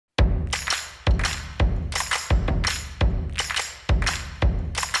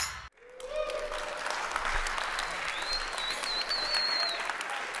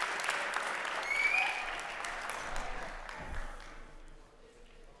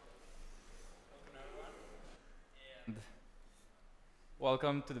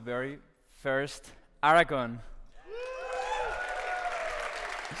welcome to the very first AraCon.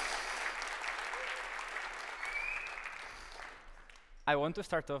 I want to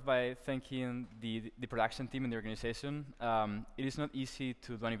start off by thanking the production team and the organization. It is not easy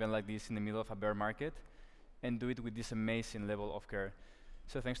to do an event like this in the middle of a bear market and do it with this amazing level of care.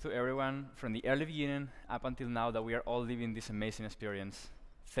 So thanks to everyone from the early beginning up until now that we are all living this amazing experience.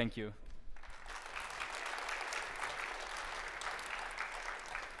 Thank you.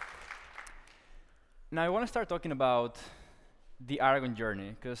 Now I want to start talking about the Aragon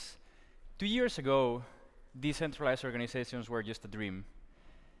journey, because 2 years ago, decentralized organizations were just a dream.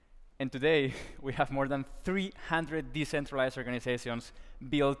 And today, we have more than 300 decentralized organizations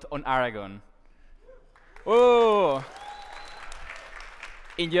built on Aragon. Oh!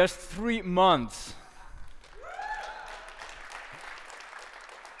 In just 3 months.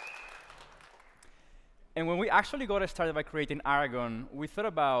 And when we actually got started by creating Aragon, we thought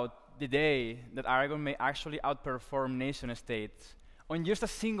about the day that Aragon may actually outperform nation states on just a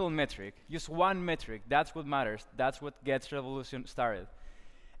single metric, just one metric. That's what matters. That's what gets revolution started.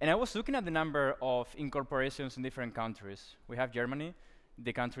 And I was looking at the number of incorporations in different countries. We have Germany,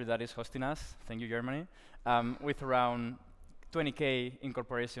 the country that is hosting us. Thank you, Germany. With around 20K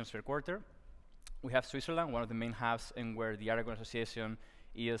incorporations per quarter. We have Switzerland, one of the main hubs and where the Aragon Association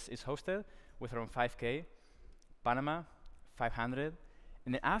is hosted, with around 5K. Panama, 500.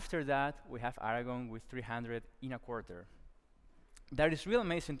 And then after that, we have Aragon with 300 in a quarter. That is really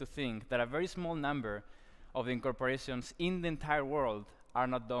amazing to think that a very small number of the incorporations in the entire world are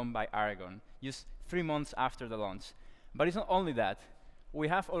not done by Aragon, just 3 months after the launch. But it's not only that. We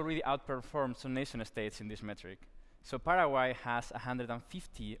have already outperformed some nation states in this metric. So Paraguay has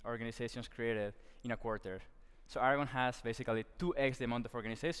 150 organizations created in a quarter. So Aragon has basically 2x the amount of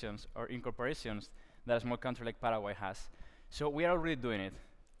organizations or incorporations that a small country like Paraguay has. So we are already doing it,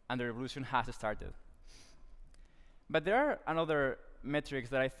 and the revolution has started. But there are another metrics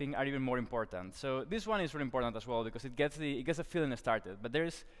that I think are even more important. So this one is really important as well because it gets the feeling started. But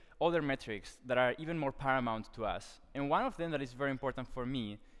there's other metrics that are even more paramount to us. And one of them that is very important for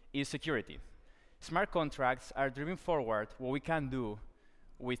me is security. Smart contracts are driving forward what we can do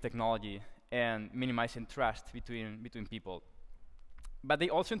with technology and minimizing trust between people. But they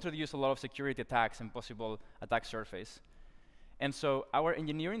also introduce a lot of security attacks and possible attack surface. And so our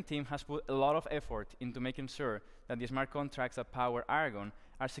engineering team has put a lot of effort into making sure that the smart contracts that power Aragon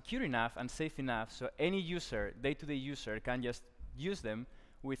are secure enough and safe enough so any user, day-to-day user, can just use them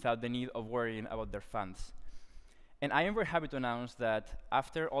without the need of worrying about their funds. And I am very happy to announce that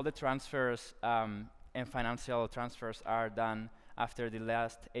after all the transfers and financial transfers are done after the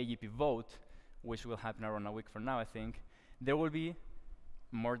last AGP vote, which will happen around a week from now, I think, there will be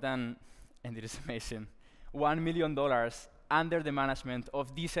more than, and it is amazing, $1 million under the management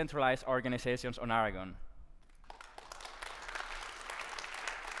of decentralized organizations on Aragon.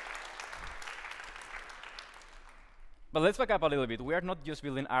 But let's back up a little bit. We are not just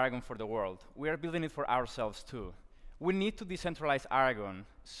building Aragon for the world. We are building it for ourselves, too. We need to decentralize Aragon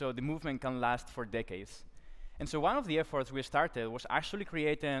so the movement can last for decades. And so one of the efforts we started was actually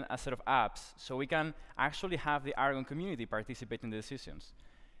creating a set of apps so we can actually have the Aragon community participate in the decisions.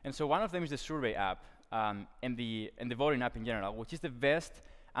 And so one of them is the survey app and the voting app in general, which is the best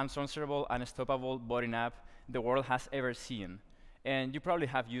uncensorable and unstoppable voting app the world has ever seen. And you probably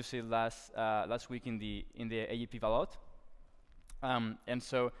have used it last week in the AGP ballot. And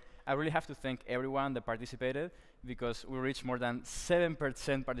so I really have to thank everyone that participated because we reached more than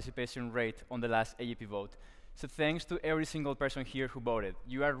 7% participation rate on the last AGP vote. So thanks to every single person here who voted.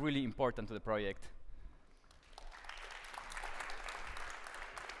 You are really important to the project.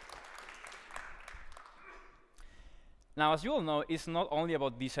 Now, as you all know, it's not only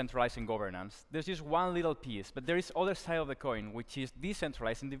about decentralizing governance. There's just one little piece, but there is other side of the coin, which is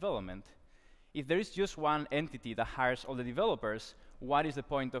decentralizing development. If there is just one entity that hires all the developers, what is the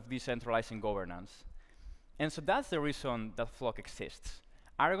point of decentralizing governance? And so that's the reason that Flock exists.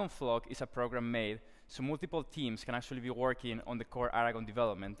 Aragon Flock is a program made so multiple teams can actually be working on the core Aragon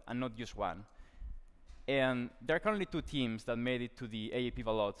development and not just one. And there are currently 2 teams that made it to the AAP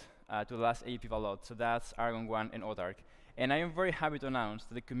ballot, to the last AAP ballot. So that's Aragon 1 and Autark. And I am very happy to announce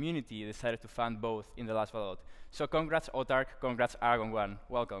that the community decided to fund both in the last ballot. So congrats Autark, congrats Aragon 1.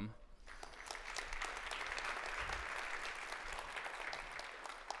 Welcome.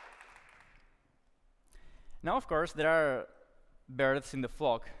 Now, of course, there are birds in the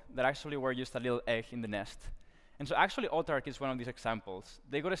flock that actually were just a little egg in the nest. And so actually Autark is one of these examples.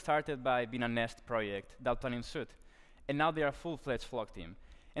 They got started by being a Nest project, that planning suit. And now they are a full-fledged Flock team.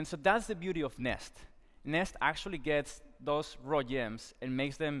 And so that's the beauty of Nest. Nest actually gets those raw gems and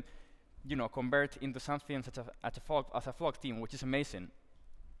makes them, convert into something such as a flock team, which is amazing.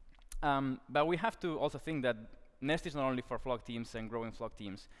 But we have to also think that Nest is not only for flock teams and growing flock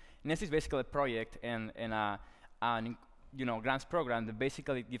teams. Nest is basically a project and an grants program that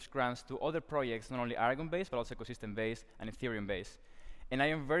basically gives grants to other projects, not only Aragon-based, but also ecosystem-based and Ethereum-based. And I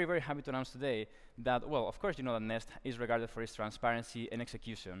am very, very happy to announce today that, well, of course, you know that Nest is regarded for its transparency and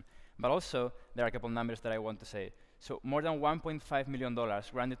execution. But also, there are a couple numbers that I want to say. So more than $1.5 million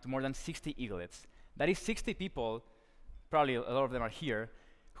granted to more than 60 eaglets. That is 60 people, probably a lot of them are here,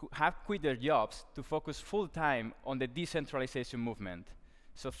 who have quit their jobs to focus full-time on the decentralization movement.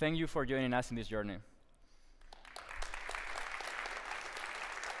 So thank you for joining us in this journey.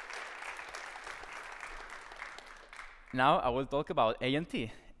 Now I will talk about ANT.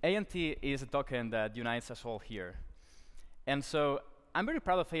 ANT is a token that unites us all here. And so I'm very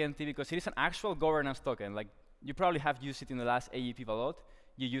proud of ANT because it is an actual governance token. Like, you probably have used it in the last AEP ballot.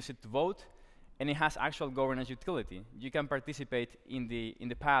 You use it to vote, and it has actual governance utility. You can participate in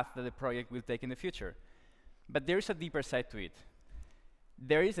the path that the project will take in the future. But there is a deeper side to it.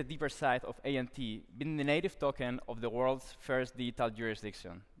 There is a deeper side of ANT being the native token of the world's first digital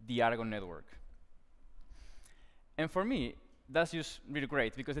jurisdiction, the Aragon network. And for me, that's just really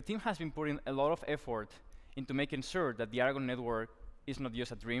great, because the team has been putting a lot of effort into making sure that the Aragon network is not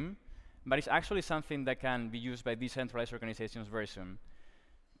just a dream, but it's actually something that can be used by decentralized organizations very soon.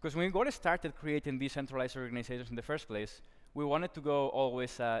 Because when we got started creating decentralized organizations in the first place, we wanted to go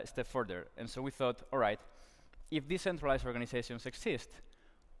always a step further. And so we thought, all right, if decentralized organizations exist,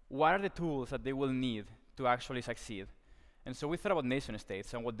 what are the tools that they will need to actually succeed? And so we thought about nation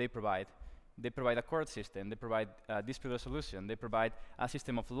states and what they provide. They provide a court system, they provide dispute resolution, they provide a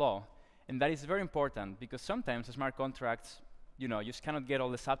system of law. And that is very important, because sometimes smart contracts, you just cannot get all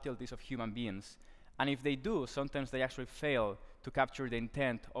the subtleties of human beings. And if they do, sometimes they actually fail to capture the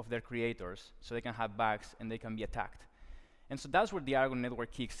intent of their creators, so they can have bugs and they can be attacked. And so that's where the Aragon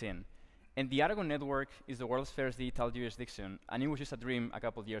network kicks in. And the Aragon network is the world's first digital jurisdiction, and it was just a dream a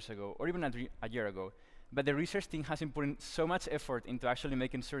couple of years ago, or even a year ago. But the research team has been putting so much effort into actually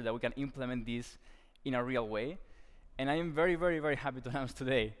making sure that we can implement this in a real way. And I am very, very, very happy to announce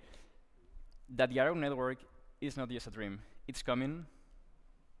today that the Aragon network is not just a dream. It's coming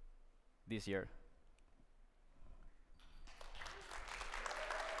this year.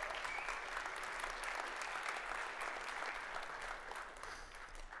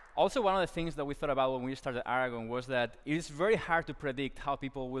 Also, one of the things that we thought about when we started Aragon was that it is very hard to predict how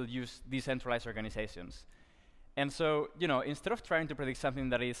people will use decentralized organizations. And so, instead of trying to predict something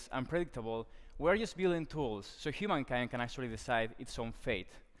that is unpredictable, we're just building tools so humankind can actually decide its own fate.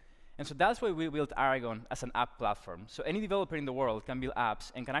 And so that's why we built Aragon as an app platform. So any developer in the world can build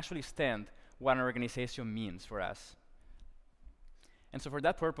apps and can actually stand what an organization means for us. And so for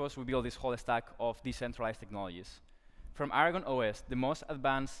that purpose, we built this whole stack of decentralized technologies. From Aragon OS, the most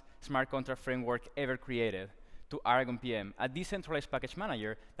advanced smart contract framework ever created, to Aragon PM, a decentralized package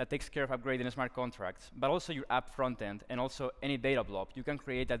manager that takes care of upgrading smart contracts, but also your app frontend and also any data blob. You can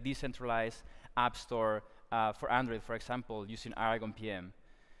create a decentralized app store for Android, for example, using Aragon PM.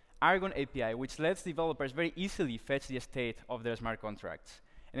 Aragon API, which lets developers very easily fetch the state of their smart contracts.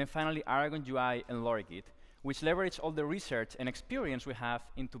 And then finally, Aragon UI and Lorikit, which leverage all the research and experience we have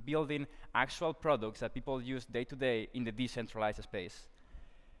into building actual products that people use day to day in the decentralized space.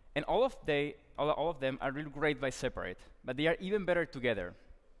 And all of them are really great by separate, but they are even better together.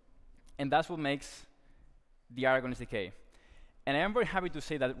 And that's what makes the Aragon SDK. And I am very happy to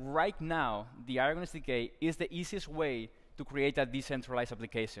say that right now, the Aragon SDK is the easiest way to create a decentralized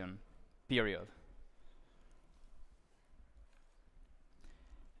application, period.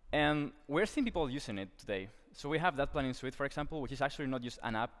 And we're seeing people using it today. So we have that planning suite, for example, which is actually not just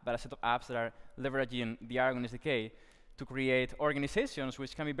an app, but a set of apps that are leveraging the Aragon SDK to create organizations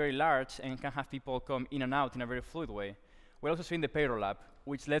which can be very large and can have people come in and out in a very fluid way. We're also seeing the payroll app,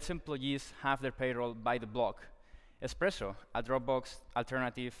 which lets employees have their payroll by the block. Espresso, a Dropbox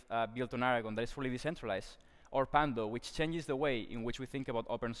alternative built on Aragon that is fully decentralized. Or Pando, which changes the way in which we think about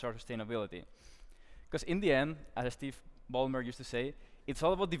open source sustainability. Because in the end, as Steve Ballmer used to say, it's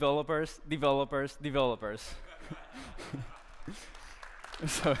all about developers, developers, developers.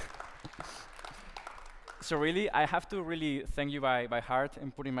 So really, I have to really thank you by heart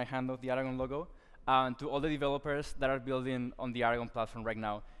in putting my hand on the Aragon logo, and to all the developers that are building on the Aragon platform right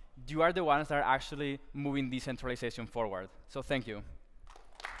now. You are the ones that are actually moving decentralization forward. So thank you.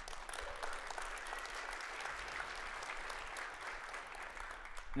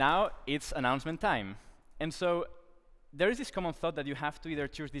 Now it's announcement time. And so there is this common thought that you have to either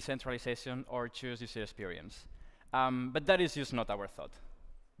choose decentralization or choose user experience. But that is just not our thought.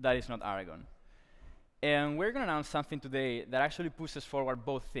 That is not Aragon. And we're going to announce something today that actually pushes forward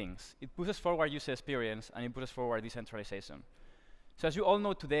both things. It pushes forward user experience, and it pushes forward decentralization. So as you all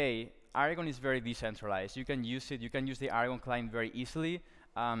know today, Aragon is very decentralized. You can use it. You can use the Aragon client very easily.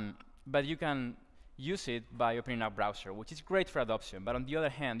 But you can use it by opening a browser, which is great for adoption. But on the other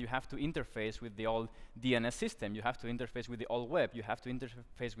hand, you have to interface with the old DNS system. You have to interface with the old web. You have to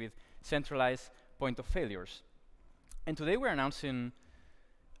interface with centralized point of failures. And today we're announcing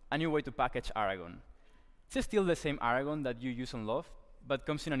a new way to package Aragon. It's still the same Aragon that you use and love, but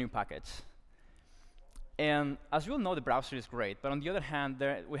comes in a new package. And as you all know, the browser is great. But on the other hand,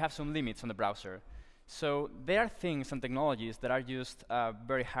 we have some limits on the browser. So there are things and technologies that are just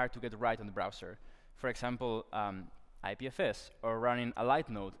very hard to get right on the browser. For example, IPFS, or running a light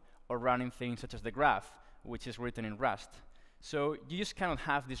node, or running things such as the graph, which is written in Rust. So you just cannot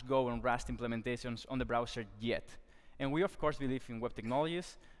have this Go and Rust implementations on the browser yet. And we, of course, believe in web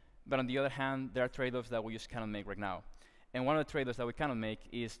technologies. But on the other hand, there are trade-offs that we just cannot make right now. And one of the trade-offs that we cannot make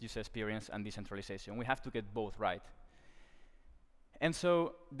is user experience and decentralization. We have to get both right. And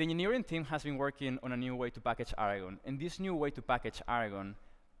so the engineering team has been working on a new way to package Aragon. And this new way to package Aragon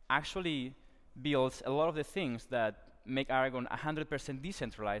actually builds a lot of the things that make Aragon 100%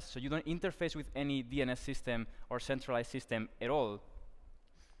 decentralized, so you don't interface with any DNS system or centralized system at all.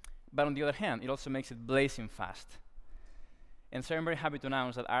 But on the other hand, it also makes it blazing fast. And so I'm very happy to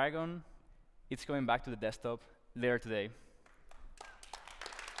announce that Aragon, it's coming back to the desktop later today.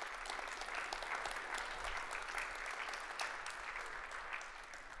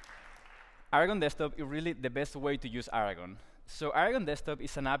 Aragon Desktop is really the best way to use Aragon. So Aragon Desktop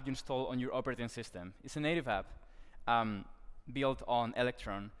is an app you install on your operating system. It's a native app built on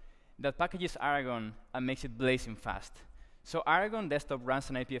Electron that packages Aragon and makes it blazing fast. So Aragon Desktop runs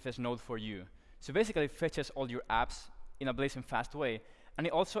an IPFS node for you. So basically, it fetches all your apps in a blazing fast way. And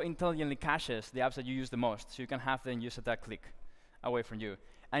it also intelligently caches the apps that you use the most, so you can have them just at a click away from you.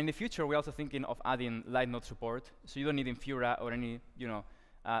 And in the future, we're also thinking of adding light node support, so you don't need Infura or any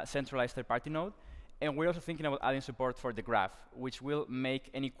centralized third-party node. And we're also thinking about adding support for the graph, which will make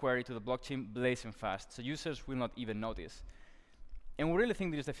any query to the blockchain blazing fast, so users will not even notice. And we really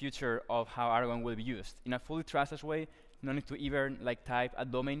think this is the future of how Aragon will be used. In a fully trustless way, no need to even type a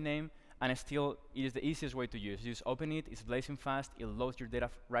domain name, and still, it is the easiest way to use. You just open it, it's blazing fast, it loads your data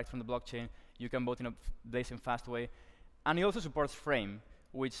right from the blockchain, you can vote in a blazing fast way. And it also supports Frame,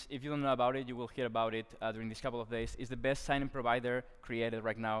 which, if you don't know about it, you will hear about it during these couple of days, is the best sign-in provider created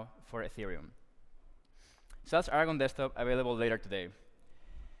right now for Ethereum. So that's Aragon Desktop, available later today.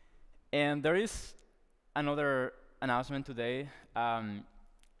 And there is another announcement today.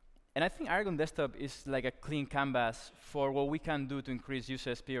 And I think Aragon Desktop is like a clean canvas for what we can do to increase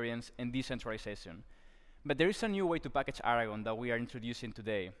user experience and decentralization. But there is a new way to package Aragon that we are introducing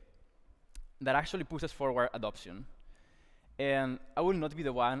today that actually pushes forward adoption. And I will not be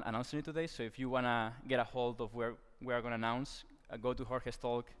the one announcing it today, so if you want to get a hold of where we are going to announce, go to Jorge's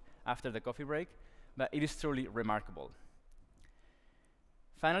talk after the coffee break. But it is truly remarkable.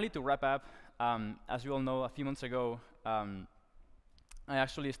 Finally, to wrap up, as you all know, a few months ago, I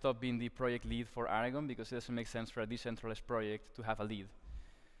actually stopped being the project lead for Aragon because it doesn't make sense for a decentralized project to have a lead.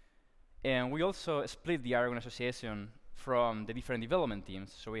 And we also split the Aragon Association from the different development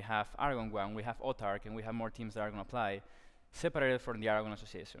teams. So we have Aragon 1, we have Autark, and we have more teams that are going to apply, separated from the Aragon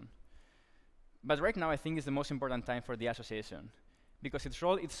Association. But right now, I think it's the most important time for the association because its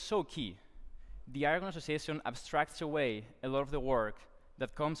role is so key. The Aragon Association abstracts away a lot of the work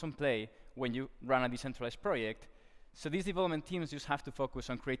that comes on play when you run a decentralized project. So these development teams just have to focus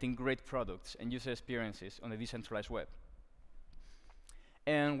on creating great products and user experiences on the decentralized web.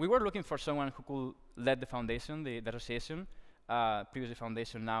 And we were looking for someone who could lead the foundation, the association, previously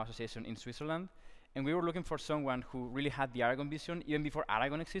foundation, now association in Switzerland. And we were looking for someone who really had the Aragon vision, even before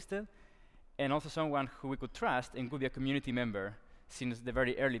Aragon existed, and also someone who we could trust and could be a community member since the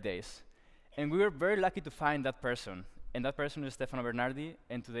very early days. And we were very lucky to find that person. And that person is Stefano Bernardi,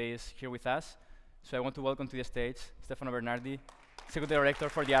 and today is here with us. So I want to welcome to the stage Stefano Bernardi, Executive Director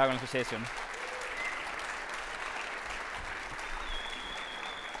for the Aragon Association.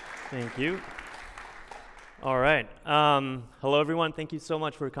 Thank you. All right. Hello, everyone. Thank you so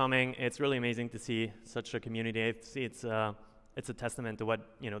much for coming. It's really amazing to see such a community. It's a testament to what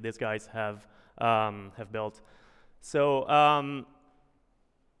these guys have built. So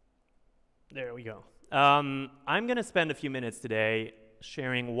there we go. I'm going to spend a few minutes today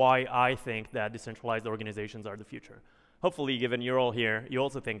sharing why I think that decentralized organizations are the future. Hopefully, given you're all here, you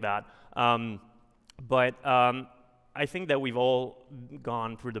also think that. But I think that we've all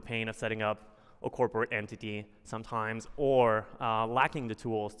gone through the pain of setting up a corporate entity sometimes, or lacking the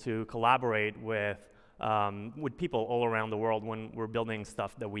tools to collaborate with people all around the world when we're building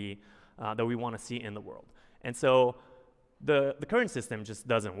stuff that we want to see in the world. And so the current system just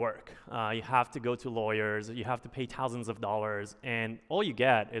doesn't work. You have to go to lawyers, you have to pay thousands of dollars, and all you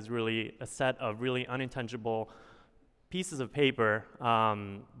get is really a set of really unintelligible pieces of paper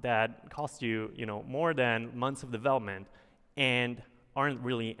that cost you, more than months of development and aren't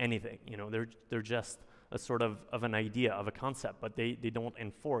really anything. They're just a sort of an idea, of a concept, but they don't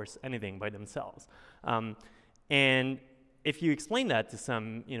enforce anything by themselves. And if you explain that to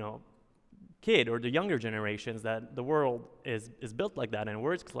some, kid or the younger generations, that the world is built like that and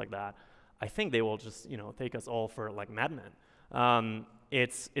works like that, I think they will just, take us all for like madmen.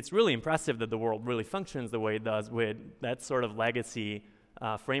 It's really impressive that the world really functions the way it does with that sort of legacy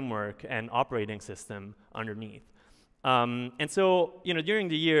framework and operating system underneath. And so, during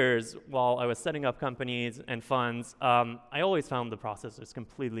the years, while I was setting up companies and funds, I always found the process was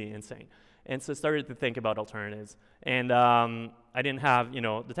completely insane. And so I started to think about alternatives. And I didn't have,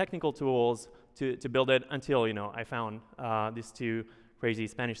 the technical tools to build it until, I found these two crazy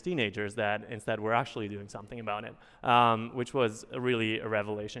Spanish teenagers that instead were actually doing something about it, which was really a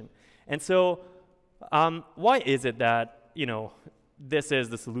revelation. And so why is it that, this is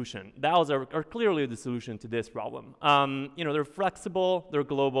the solution? DAOs are clearly the solution to this problem. They're flexible, they're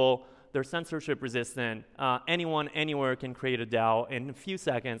global, they're censorship resistant. Anyone, anywhere can create a DAO in a few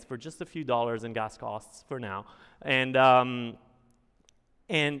seconds for just a few dollars in gas costs for now. And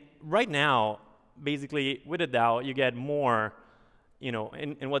right now, basically, with a DAO, you get more,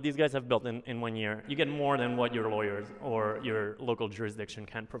 in what these guys have built in 1 year, you get more than what your lawyers or your local jurisdiction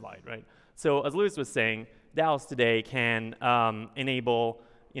can provide, right? So as Luis was saying, DAOs today can enable,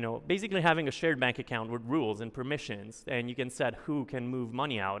 basically having a shared bank account with rules and permissions, and you can set who can move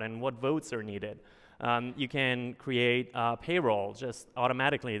money out and what votes are needed. You can create payroll just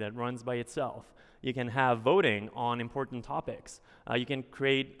automatically that runs by itself. You can have voting on important topics. You can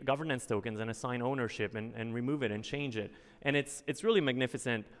create governance tokens and assign ownership and remove it and change it. And it's really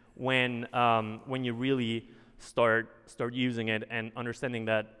magnificent when you really start using it and understanding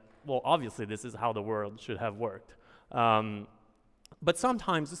that, well, obviously this is how the world should have worked. But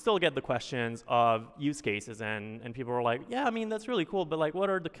sometimes you still get the questions of use cases, and people are like, yeah, I mean, that's really cool, but like, what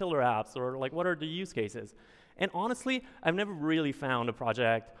are the killer apps, or like, what are the use cases? And honestly, I've never really found a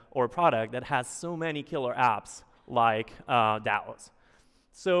project or a product that has so many killer apps like DAOs.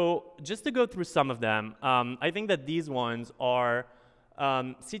 So just to go through some of them, I think that these ones are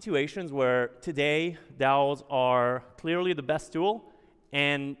situations where today DAOs are clearly the best tool,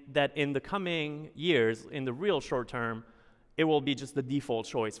 and that in the coming years, in the real short term, it will be just the default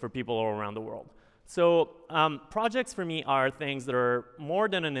choice for people all around the world. So projects for me are things that are more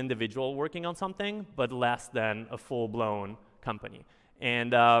than an individual working on something, but less than a full-blown company.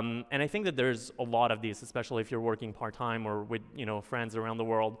 And I think that there's a lot of these, especially if you're working part-time or with friends around the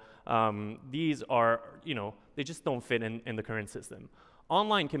world. These are, they just don't fit in the current system.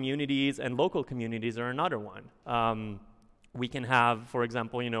 Online communities and local communities are another one. We can have, for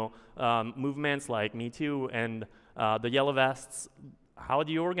example, movements like Me Too and the Yellow Vests. How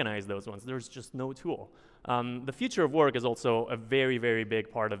do you organize those ones? There's just no tool. The future of work is also a very, very big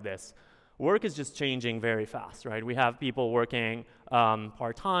part of this. Work is just changing very fast, right? We have people working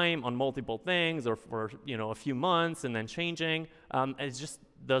part-time on multiple things, or for a few months and then changing. It just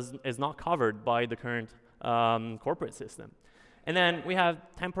is not covered by the current corporate system. And then we have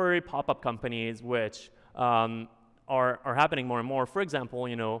temporary pop-up companies, which are happening more and more. For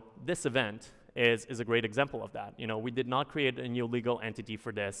example, this event is a great example of that. We did not create a new legal entity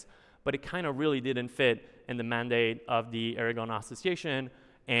for this, but it kind of really didn't fit in the mandate of the Aragon Association.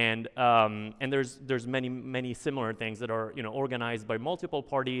 And there's many similar things that are organized by multiple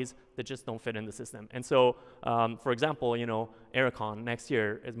parties that just don't fit in the system. And so, for example, AraCon next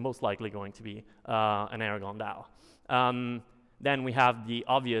year is most likely going to be an Aragon DAO. Then we have the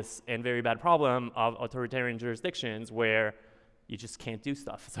obvious and very bad problem of authoritarian jurisdictions where you just can't do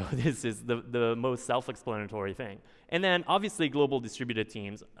stuff. So this is the most self-explanatory thing. And then obviously global distributed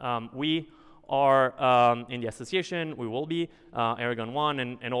teams. We are in the association, we will be Aragon 1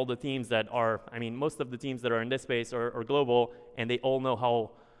 and all the teams that are, most of the teams that are in this space are global, and they all know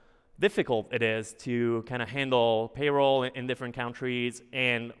how difficult it is to kind of handle payroll in different countries,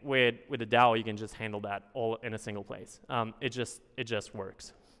 and with a DAO you can just handle that all in a single place. It just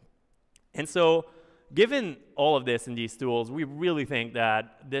works. And so given all of this in these tools, we really think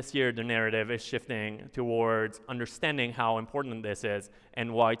that this year the narrative is shifting towards understanding how important this is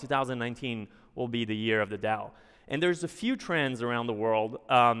and why 2019 will be the year of the DAO. And there's a few trends around the world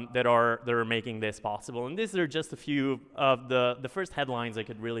that are making this possible. And these are just a few of the first headlines I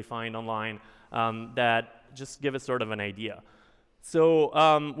could really find online that just give us sort of an idea.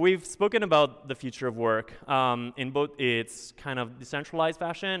 So we've spoken about the future of work in both its kind of decentralized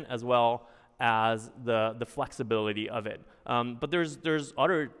fashion as well as the flexibility of it. But there's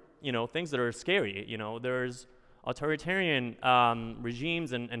other things that are scary. There's authoritarian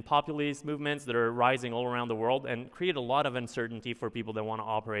regimes and populist movements that are rising all around the world and create a lot of uncertainty for people that want to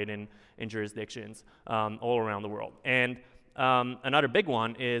operate in jurisdictions all around the world. And another big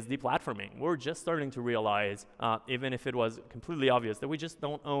one is deplatforming. We're just starting to realize, even if it was completely obvious, that we just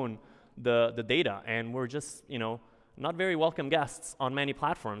don't own the data, and we're just not very welcome guests on many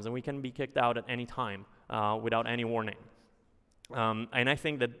platforms, and we can be kicked out at any time without any warning. And I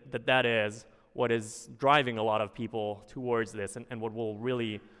think that is what is driving a lot of people towards this, and what will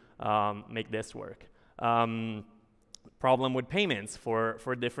really make this work. Problem with payments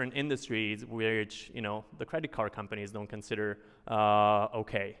for different industries, which the credit card companies don't consider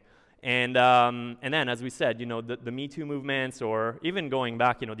okay. And then, as we said, the Me Too movements, or even going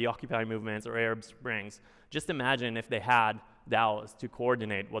back, the Occupy movements or Arab Springs. Just imagine if they had DAOs to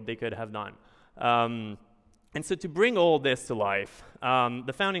coordinate what they could have done. And so to bring all this to life,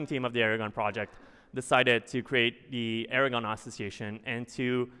 the founding team of the Aragon project decided to create the Aragon Association and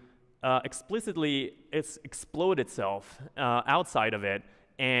to explicitly explode itself outside of it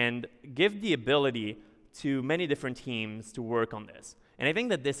and give the ability to many different teams to work on this. And I think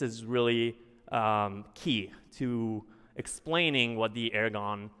that this is really key to explaining what the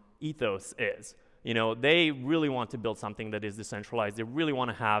Aragon ethos is. They really want to build something that is decentralized. They really want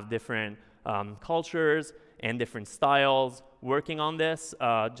to have different cultures and different styles working on this,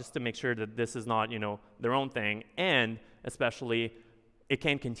 just to make sure that this is not, their own thing, and especially it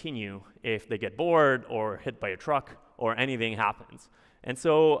can continue if they get bored or hit by a truck or anything happens. And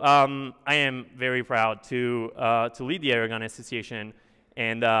so I am very proud to lead the Aragon Association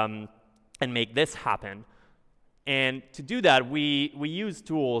and make this happen. And to do that, we use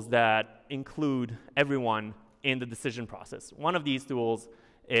tools that include everyone in the decision process. One of these tools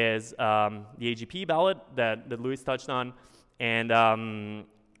is the AGP ballot that Luis touched on, and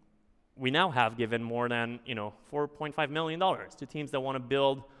we now have given more than $4.5 million to teams that want to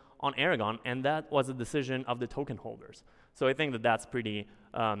build on Aragon, and that was a decision of the token holders. So I think that that's pretty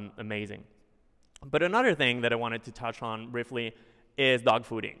amazing. But another thing that I wanted to touch on briefly is dog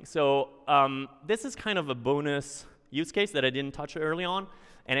fooding. So this is kind of a bonus use case that I didn't touch early on,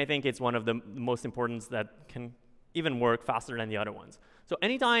 and I think it's one of the most important that can even work faster than the other ones. So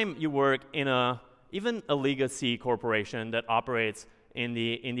anytime you work in even a legacy corporation that operates in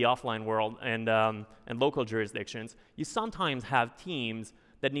the offline world and local jurisdictions, you sometimes have teams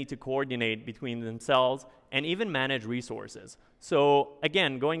that need to coordinate between themselves and even manage resources. So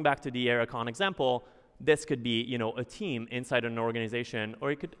again, going back to the AraCon example, this could be a team inside an organization,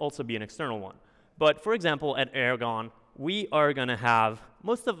 or it could also be an external one. But for example, at Aragon, we are going to have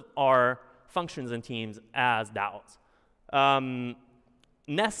most of our functions and teams as DAOs.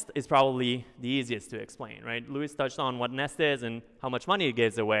 Nest is probably the easiest to explain, right? Luis touched on what Nest is and how much money it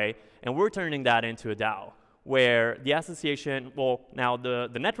gives away, and we're turning that into a DAO, where the association, well, now the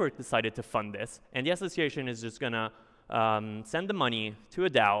network decided to fund this, and the association is just going to send the money to a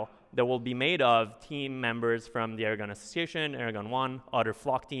DAO that will be made of team members from the Aragon Association, Aragon One, other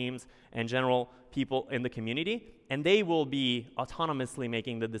Flock teams, and general people in the community, and they will be autonomously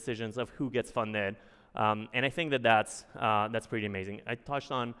making the decisions of who gets funded. And I think that that's pretty amazing. I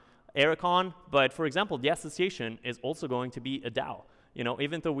touched on AraCon, but for example, the association is also going to be a DAO.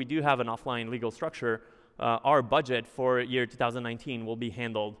 Even though we do have an offline legal structure, our budget for year 2019 will be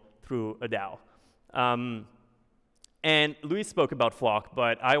handled through a DAO. And Luis spoke about Flock,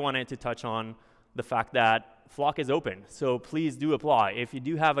 but I wanted to touch on the fact that Flock is open, so please do apply. If you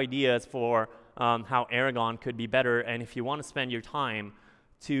do have ideas for how Aragon could be better, and if you want to spend your time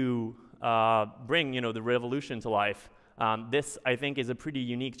to bring the revolution to life, this I think is a pretty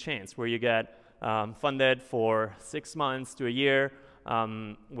unique chance where you get funded for 6 months to a year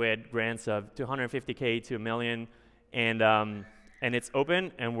with grants of $250K to $1 million, and it's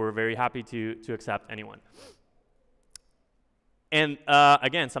open, and we're very happy to accept anyone. And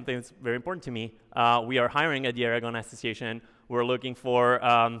again, something that's very important to me, we are hiring at the Aragon Association. We're looking for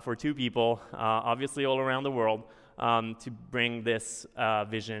 2 people, obviously all around the world, to bring this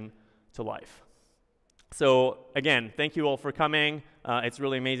vision to life. So again, thank you all for coming. It's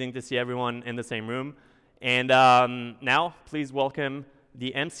really amazing to see everyone in the same room. And now, please welcome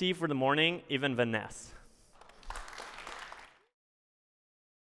the MC for the morning, Ivan Van Ness.